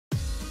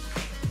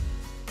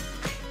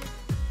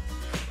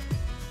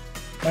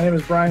My name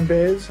is Brian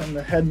Baise. I'm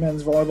the head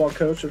men's volleyball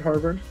coach at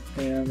Harvard,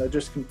 and I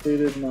just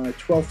completed my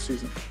 12th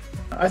season.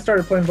 I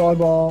started playing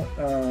volleyball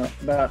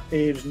about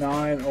age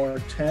 9 or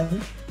 10.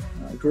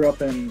 I grew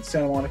up in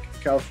Santa Monica,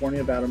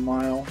 California, about a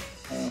mile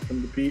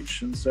from the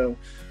beach, and so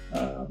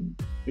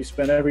we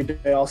spent every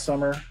day all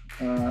summer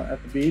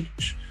at the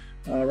beach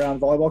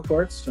around volleyball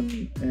courts.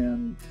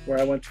 And where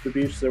I went to the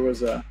beach, there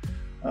was a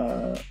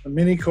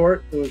mini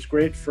court that was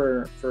great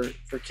for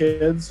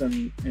kids,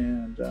 and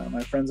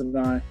my friends and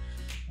I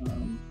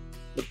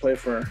would play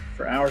for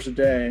hours a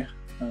day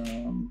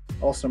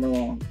all summer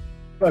long.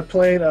 I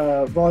played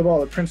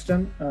volleyball at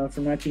Princeton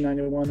from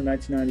 1991 to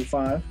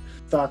 1995.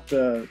 Thought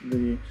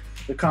the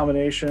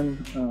combination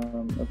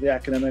of the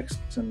academics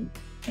and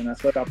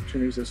athletic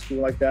opportunities at a school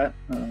like that,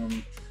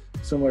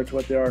 similar to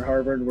what they are at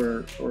Harvard,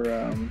 were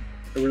a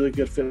really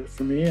good fit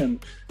for me,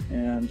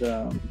 and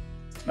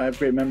I have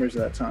great memories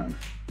of that time.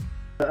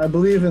 I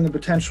believe in the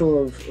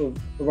potential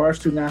of our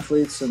student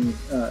athletes and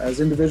as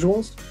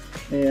individuals,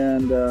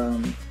 and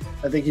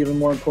I think even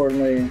more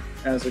importantly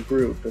as a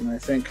group. And I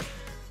think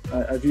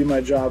I view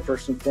my job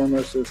first and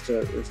foremost is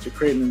to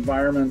create an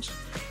environment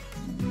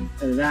and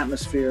an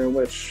atmosphere in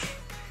which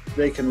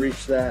they can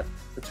reach that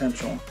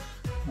potential.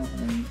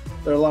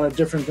 There are a lot of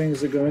different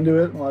things that go into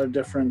it, a lot of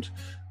different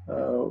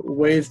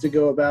ways to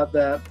go about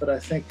that. But I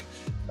think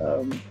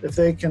if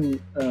they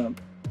can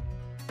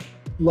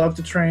love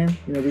to train,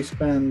 we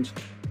spend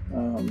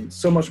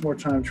so much more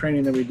time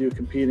training than we do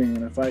competing.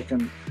 And if I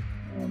can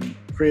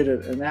create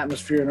an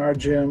atmosphere in our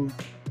gym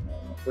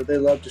where they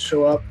love to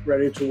show up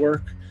ready to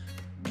work,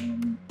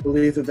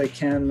 believe that they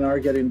can and are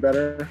getting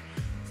better,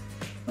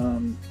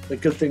 that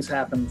good things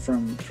happen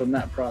from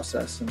that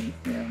process,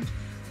 and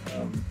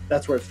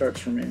that's where it starts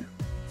for me.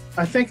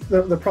 I think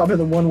probably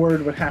the one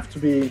word would have to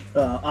be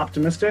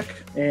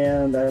optimistic,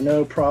 and I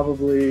know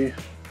probably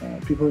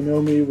people who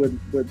know me would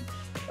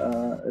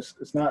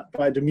it's not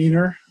by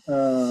demeanor,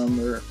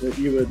 or that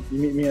you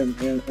meet me and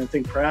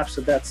think perhaps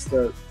that's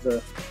the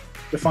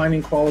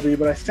defining quality,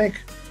 but I think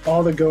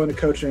all who go into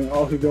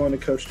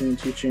coaching and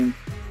teaching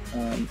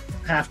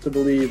have to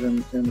believe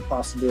in the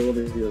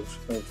possibility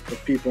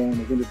of people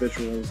and of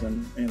individuals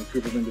and a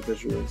group of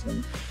individuals.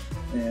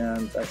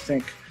 And I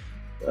think,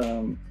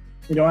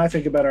 when I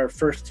think about our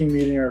first team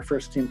meeting or our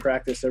first team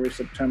practice every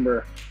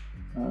September,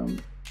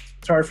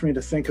 it's hard for me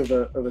to think of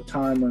a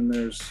time when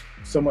there's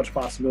so much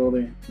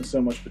possibility and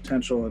so much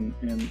potential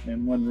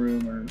in one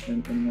room or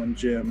in one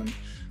gym.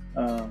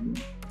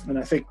 And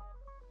I think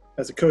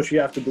as a coach, you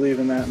have to believe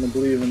in that and to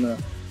believe in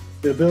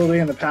the ability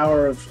and the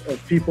power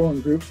of people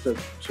and groups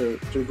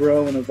to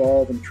grow and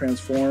evolve and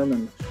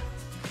transform.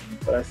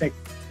 But I think,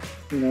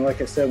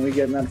 like I said, when we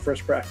get in that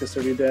first practice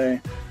every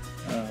day,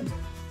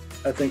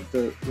 I think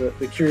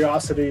the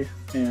curiosity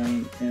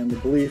and the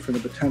belief and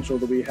the potential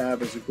that we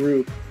have as a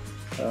group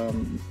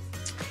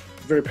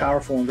is very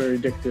powerful and very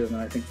addictive. And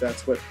I think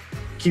that's what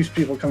keeps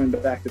people coming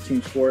back to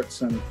team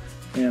sports. And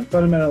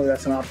fundamentally,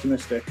 that's an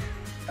optimistic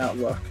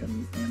outlook.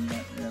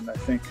 And I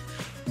think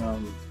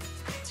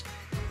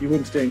you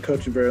wouldn't stay in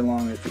coaching very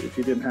long if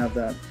you didn't have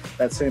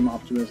that same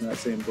optimism, that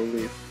same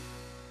belief.